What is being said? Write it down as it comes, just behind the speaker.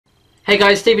Hey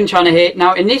guys, Stephen China here.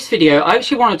 Now in this video I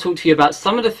actually want to talk to you about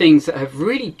some of the things that have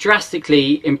really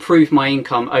drastically improved my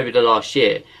income over the last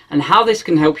year and how this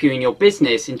can help you in your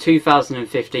business in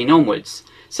 2015 onwards.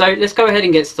 So let's go ahead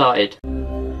and get started.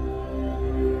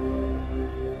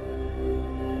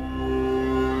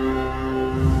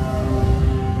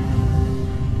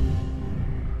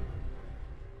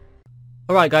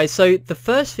 Alright guys, so the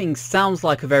first thing sounds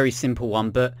like a very simple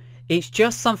one, but it's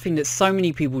just something that so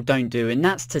many people don't do, and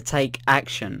that's to take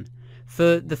action.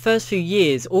 For the first few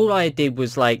years, all I did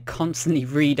was constantly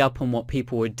read up on what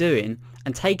people were doing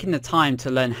and taking the time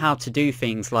to learn how to do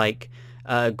things like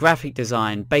graphic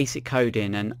design, basic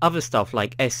coding and other stuff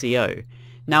like SEO.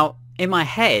 Now in my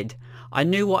head I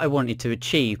knew what I wanted to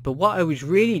achieve, but what I was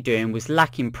really doing was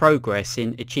lacking progress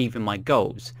in achieving my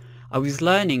goals. I was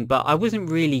learning, but I wasn't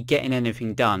really getting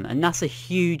anything done, and that's a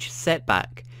huge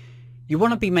setback. You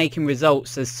want to be making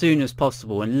results as soon as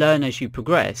possible and learn as you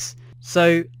progress.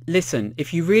 So listen,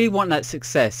 if you really want that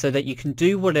success so that you can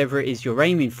do whatever it is you're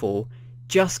aiming for,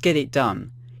 just get it done.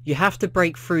 You have to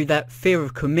break through that fear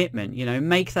of commitment,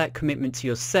 make that commitment to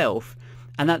yourself,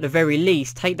 and at the very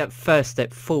least take that first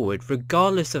step forward,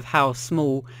 regardless of how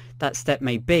small that step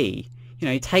may be.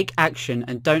 Take action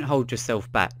and don't hold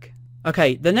yourself back.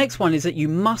 Okay, the next one is that you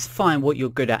must find what you're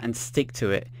good at and stick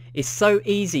to it. It's so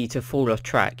easy to fall off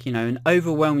track, and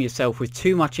overwhelm yourself with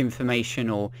too much information,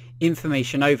 or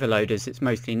information overload as it's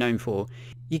mostly known for.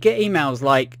 You get emails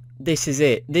like, this is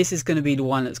it, this is going to be the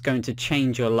one that's going to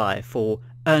change your life, or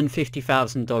earn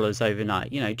 $50,000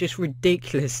 overnight. Just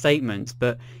ridiculous statements,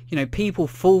 but people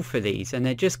fall for these and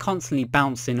they're just constantly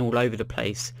bouncing all over the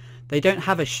place. They don't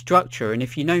have a structure, and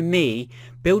if you know me,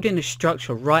 building a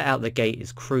structure right out the gate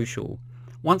is crucial.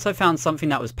 Once I found something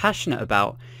that I was passionate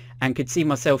about and could see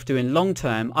myself doing long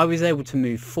term, I was able to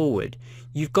move forward.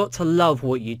 You've got to love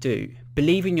what you do,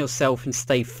 believe in yourself and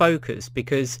stay focused,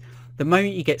 because the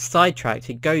moment you get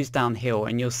sidetracked it goes downhill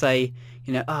and you'll say,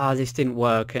 this didn't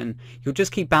work, and you'll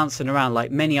just keep bouncing around like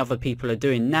many other people are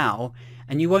doing now,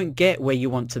 and you won't get where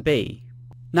you want to be.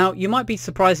 Now you might be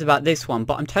surprised about this one,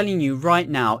 but I'm telling you right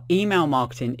now, email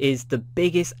marketing is the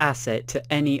biggest asset to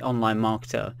any online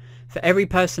marketer. For every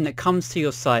person that comes to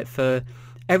your site, for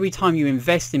every time you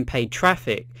invest in paid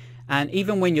traffic, and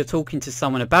even when you're talking to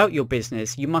someone about your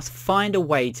business, you must find a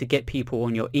way to get people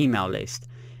on your email list.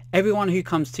 Everyone who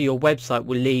comes to your website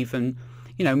will leave, and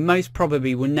most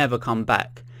probably will never come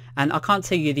back. And I can't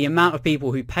tell you the amount of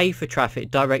people who pay for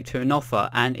traffic direct to an offer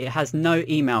and it has no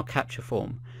email capture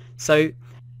form. So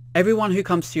everyone who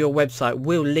comes to your website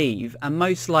will leave and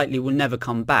most likely will never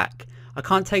come back. I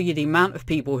can't tell you the amount of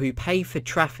people who pay for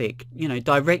traffic,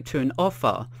 direct to an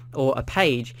offer or a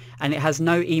page, and it has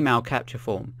no email capture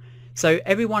form. So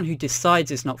everyone who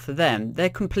decides it's not for them, they're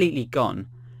completely gone.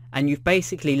 And you've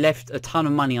basically left a ton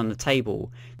of money on the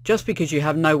table just because you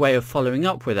have no way of following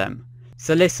up with them.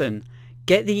 So listen,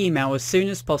 get the email as soon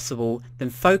as possible, then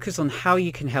focus on how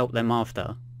you can help them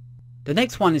after. The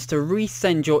next one is to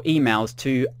resend your emails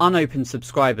to unopened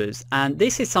subscribers, and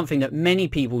this is something that many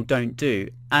people don't do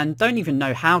and don't even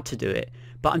know how to do it.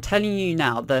 But I'm telling you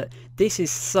now that this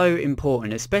is so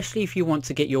important, especially if you want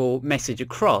to get your message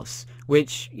across,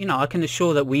 which I can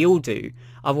assure that we all do.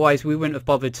 Otherwise we wouldn't have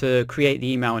bothered to create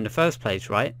the email in the first place,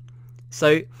 right?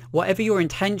 So whatever your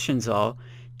intentions are,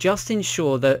 just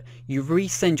ensure that you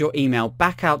resend your email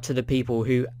back out to the people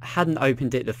who hadn't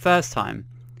opened it the first time.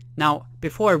 Now,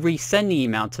 before I resend the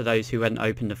email to those who hadn't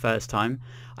opened the first time,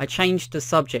 I changed the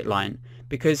subject line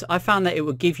because I found that it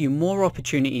would give you more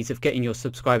opportunities of getting your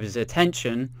subscribers'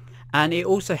 attention, and it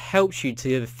also helps you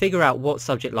to figure out what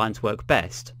subject lines work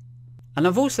best. And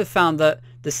I've also found that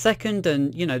the second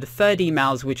and the third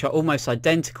emails, which are almost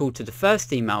identical to the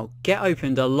first email, get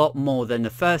opened a lot more than the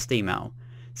first email.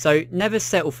 So never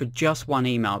settle for just one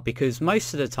email, because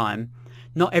most of the time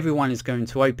not everyone is going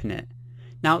to open it.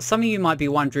 Now some of you might be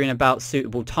wondering about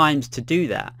suitable times to do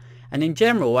that, and in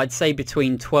general I'd say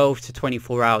between 12 to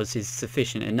 24 hours is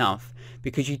sufficient enough,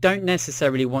 because you don't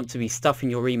necessarily want to be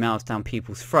stuffing your emails down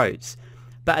people's throats,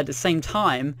 but at the same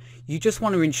time you just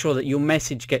want to ensure that your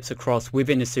message gets across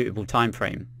within a suitable time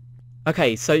frame.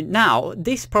 Okay, so now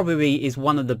this probably is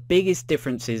one of the biggest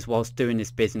differences whilst doing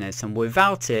this business, and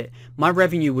without it my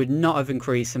revenue would not have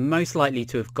increased and most likely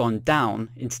to have gone down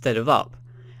instead of up.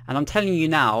 And I'm telling you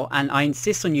now, and I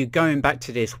insist on you going back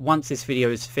to this once this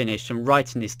video is finished and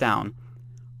writing this down,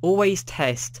 always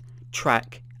test,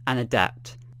 track and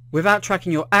adapt. Without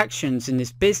tracking your actions in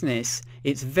this business,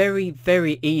 it's very,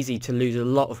 very easy to lose a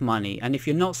lot of money. And if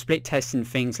you're not split testing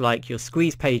things like your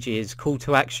squeeze pages, call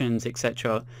to actions,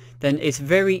 etc., then it's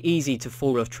very easy to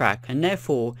fall off track, and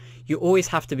therefore you always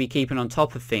have to be keeping on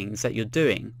top of things that you're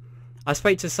doing. I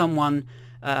spoke to someone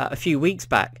a few weeks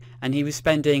back and he was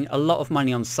spending a lot of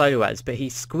money on solo ads, but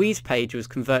his squeeze page was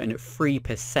converting at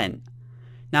 3%.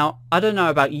 Now, I don't know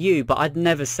about you, but I'd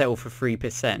never settle for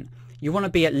 3%. You want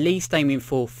to be at least aiming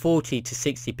for 40 to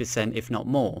 60%, if not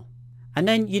more. And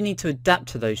then you need to adapt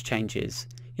to those changes.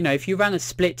 You know, if you ran a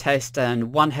split test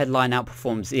and one headline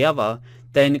outperforms the other,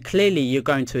 then clearly you're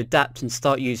going to adapt and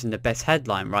start using the best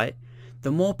headline, right?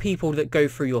 The more people that go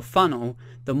through your funnel,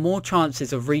 the more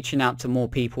chances of reaching out to more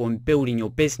people and building your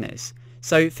business.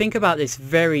 So think about this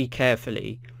very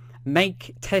carefully.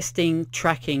 Make testing,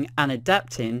 tracking and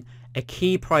adapting a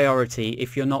key priority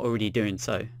if you're not already doing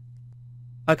so.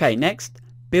 Okay, next,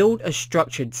 build a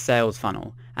structured sales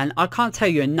funnel. And I can't tell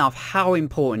you enough how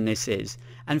important this is.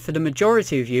 And for the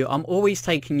majority of you, I'm always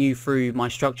taking you through my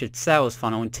structured sales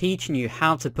funnel and teaching you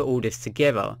how to put all this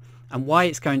together and why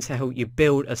it's going to help you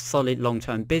build a solid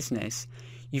long-term business.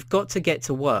 You've got to get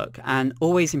to work and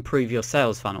always improve your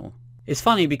sales funnel. It's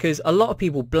funny because a lot of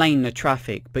people blame the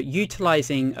traffic, but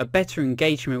utilizing a better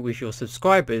engagement with your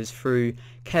subscribers through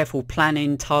careful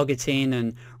planning, targeting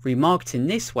and remarketing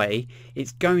this way,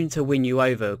 it's going to win you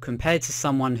over compared to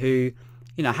someone who,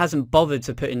 you know, hasn't bothered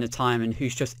to put in the time and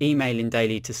who's just emailing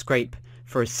daily to scrape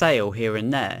for a sale here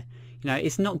and there. You know,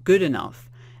 it's not good enough.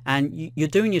 And you're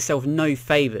doing yourself no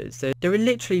favors. There are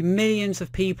literally millions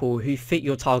of people who fit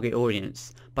your target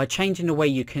audience by changing the way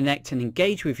you connect and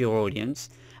engage with your audience.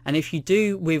 And if you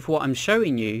do with what I'm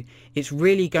showing you, it's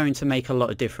really going to make a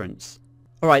lot of difference.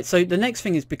 Alright, so the next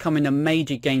thing is becoming a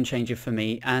major game changer for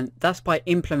me, and that's by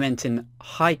implementing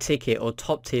high ticket or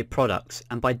top tier products.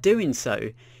 And by doing so,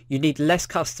 you need less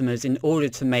customers in order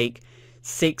to make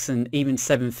 6 and even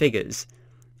 7 figures.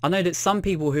 I know that some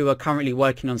people who are currently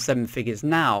working on 7 figures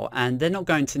now, and they're not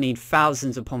going to need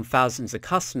thousands upon thousands of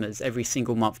customers every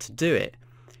single month to do it.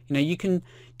 You know, you can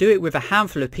do it with a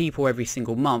handful of people every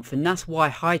single month, and that's why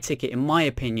high ticket, in my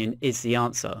opinion, is the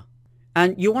answer.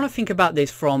 And you want to think about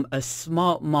this from a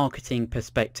smart marketing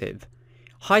perspective.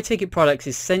 High ticket products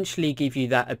essentially give you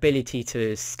that ability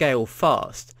to scale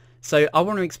fast. So I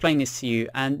want to explain this to you,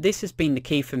 and this has been the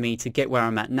key for me to get where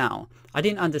I'm at now. I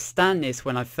didn't understand this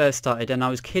when I first started, and I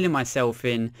was killing myself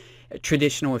in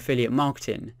traditional affiliate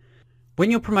marketing. When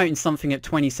you're promoting something at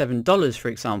 $27, for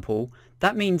example,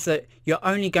 that means that you're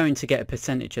only going to get a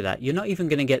percentage of that. You're not even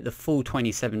going to get the full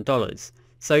 $27.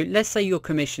 So let's say your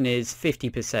commission is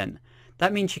 50%.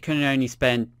 That means you can only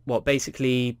spend,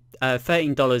 basically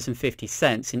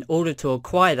 $13.50 in order to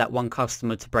acquire that one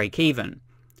customer to break even.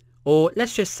 Or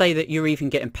let's just say that you're even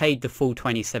getting paid the full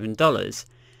 $27.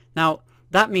 Now,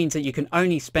 that means that you can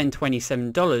only spend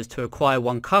 $27 to acquire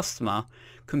one customer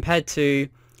compared to,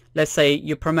 let's say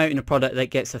you're promoting a product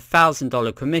that gets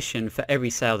 $1,000 commission for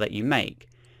every sale that you make.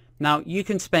 Now, you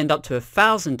can spend up to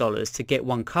 $1,000 to get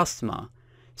one customer.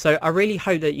 So I really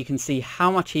hope that you can see how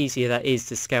much easier that is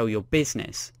to scale your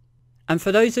business. And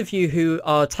for those of you who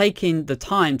are taking the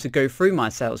time to go through my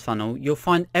sales funnel, you'll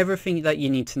find everything that you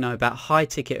need to know about high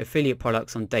ticket affiliate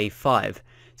products on day 5.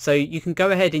 So you can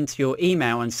go ahead into your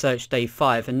email and search day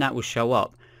 5 and that will show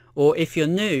up. Or if you're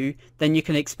new, then you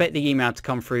can expect the email to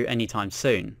come through anytime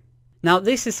soon. Now,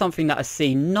 this is something that I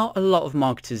see not a lot of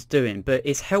marketers doing, but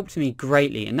it's helped me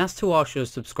greatly, and that's to ask your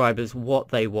subscribers what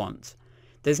they want.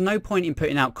 There's no point in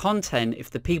putting out content if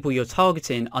the people you're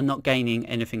targeting are not gaining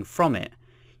anything from it.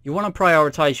 You want to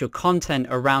prioritize your content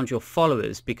around your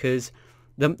followers, because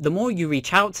the more you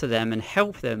reach out to them and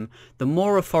help them, the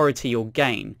more authority you'll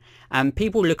gain, and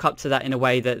people look up to that in a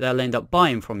way that they'll end up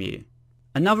buying from you.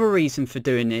 Another reason for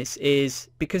doing this is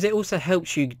because it also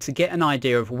helps you to get an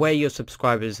idea of where your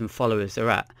subscribers and followers are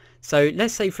at. So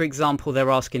let's say, for example,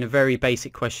 they're asking a very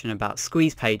basic question about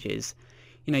squeeze pages.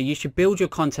 You know, you should build your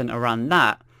content around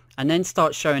that and then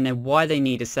start showing them why they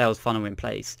need a sales funnel in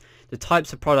place, the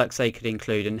types of products they could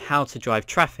include, and how to drive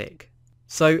traffic.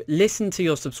 So listen to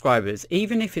your subscribers,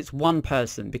 even if it's one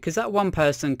person, because that one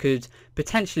person could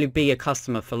potentially be a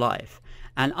customer for life.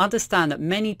 And understand that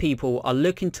many people are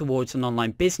looking towards an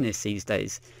online business these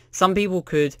days. Some people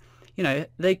could, you know,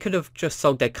 they could have just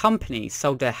sold their company,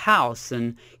 sold their house,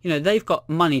 and, you know, they've got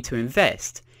money to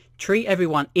invest. Treat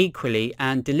everyone equally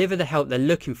and deliver the help they're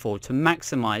looking for to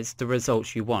maximize the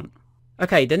results you want.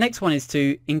 Okay, the next one is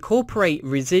to incorporate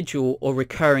residual or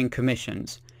recurring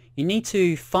commissions. You need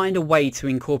to find a way to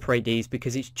incorporate these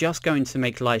because it's just going to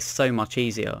make life so much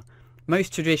easier.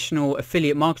 Most traditional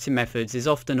affiliate marketing methods is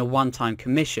often a one-time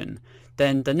commission.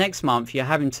 Then the next month you're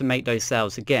having to make those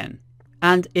sales again.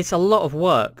 And it's a lot of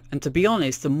work. And to be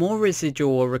honest, the more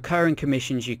residual or recurring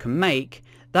commissions you can make,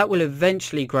 that will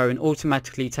eventually grow and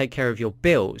automatically take care of your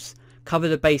bills, cover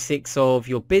the basics of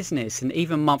your business, and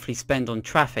even monthly spend on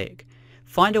traffic.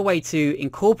 find a way to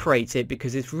incorporate it,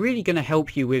 because it's really going to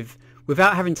help you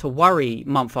without having to worry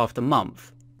month after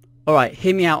month. Alright,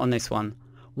 hear me out on this one.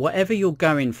 Whatever you're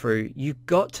going through, you've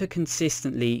got to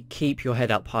consistently keep your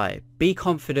head up high. Be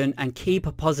confident and keep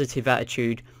a positive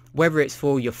attitude, whether it's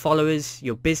for your followers,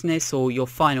 your business, or your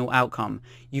final outcome.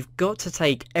 You've got to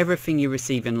take everything you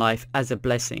receive in life as a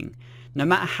blessing. No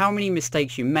matter how many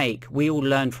mistakes you make, we all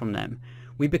learn from them.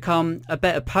 We become a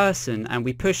better person and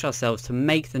we push ourselves to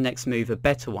make the next move a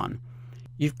better one.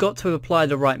 You've got to apply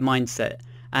the right mindset.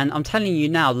 And I'm telling you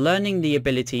now, learning the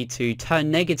ability to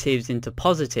turn negatives into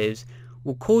positives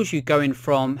will cause you going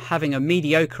from having a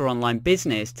mediocre online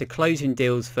business to closing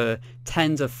deals for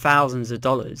tens of thousands of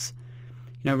dollars.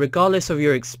 Regardless of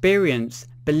your experience,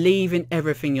 believe in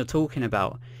everything you're talking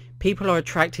about. People are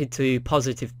attracted to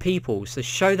positive people, so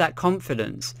show that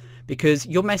confidence, because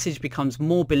your message becomes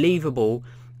more believable,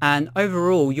 and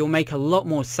overall you'll make a lot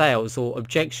more sales or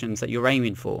objections that you're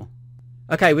aiming for.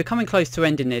 Okay, we're coming close to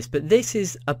ending this, but this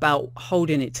is about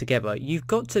holding it together. You've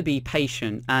got to be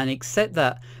patient and accept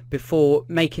that before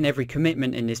making every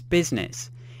commitment in this business.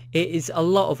 It is a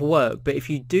lot of work, but if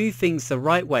you do things the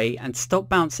right way and stop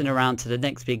bouncing around to the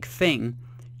next big thing,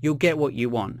 you'll get what you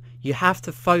want. You have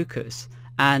to focus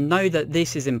and know that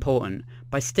this is important.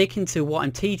 By sticking to what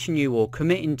I'm teaching you or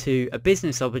committing to a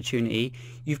business opportunity,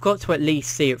 you've got to at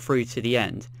least see it through to the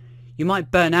end. You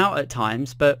might burn out at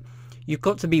times, but you've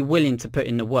got to be willing to put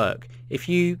in the work. If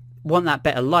you want that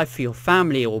better life for your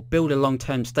family or build a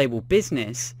long-term stable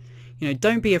business,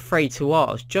 don't be afraid to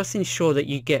ask. Just ensure that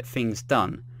you get things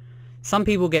done. Some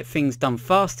people get things done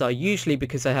faster, usually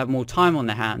because they have more time on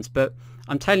their hands, but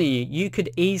I'm telling you, you could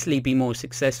easily be more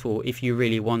successful if you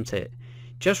really want it.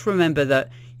 Just remember that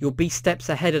you'll be steps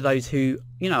ahead of those who,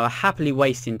 are happily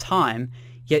wasting time,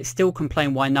 yet still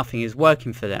complain why nothing is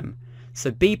working for them.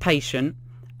 So be patient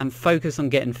and focus on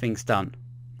getting things done.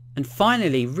 And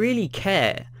finally, really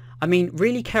care.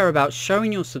 Really care about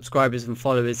showing your subscribers and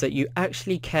followers that you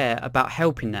actually care about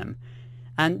helping them.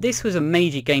 And this was a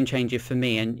major game changer for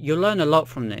me, and you'll learn a lot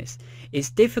from this. It's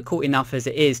difficult enough as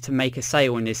it is to make a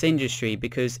sale in this industry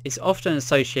because it's often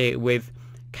associated with,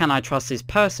 can I trust this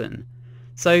person?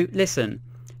 So listen,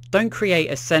 don't create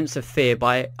a sense of fear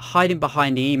by hiding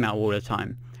behind the email all the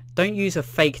time. Don't use a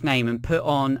fake name and put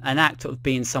on an act of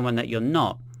being someone that you're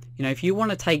not. If you want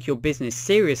to take your business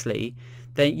seriously,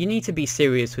 then you need to be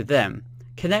serious with them.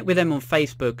 Connect with them on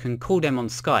Facebook and call them on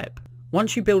Skype.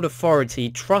 Once you build authority,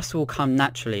 trust will come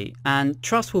naturally, and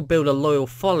trust will build a loyal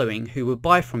following who will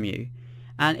buy from you.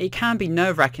 And it can be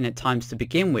nerve-wracking at times to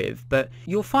begin with, but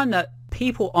you'll find that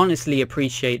people honestly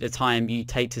appreciate the time you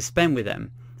take to spend with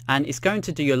them, and it's going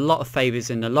to do you a lot of favors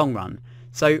in the long run.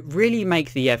 So really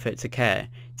make the effort to care.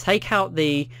 Take out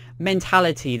the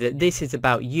mentality that this is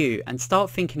about you and start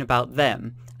thinking about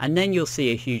them, and then you'll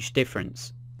see a huge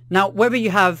difference. Now, whether you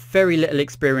have very little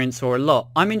experience or a lot,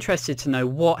 I'm interested to know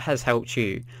what has helped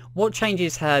you. What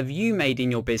changes have you made in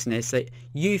your business that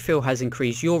you feel has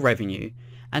increased your revenue?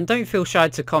 And don't feel shy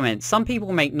to comment. Some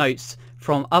people make notes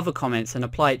from other comments and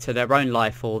apply it to their own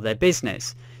life or their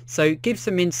business. So give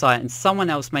some insight and someone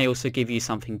else may also give you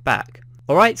something back.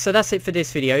 Alright, so that's it for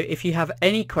this video. If you have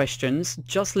any questions,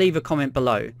 just leave a comment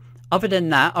below. Other than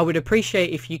that, I would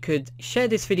appreciate if you could share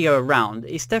this video around.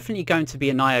 It's definitely going to be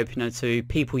an eye-opener to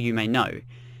people you may know.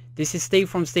 This is Steve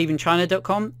from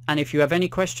SteveInChina.com, and if you have any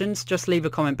questions, just leave a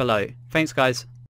comment below. Thanks guys.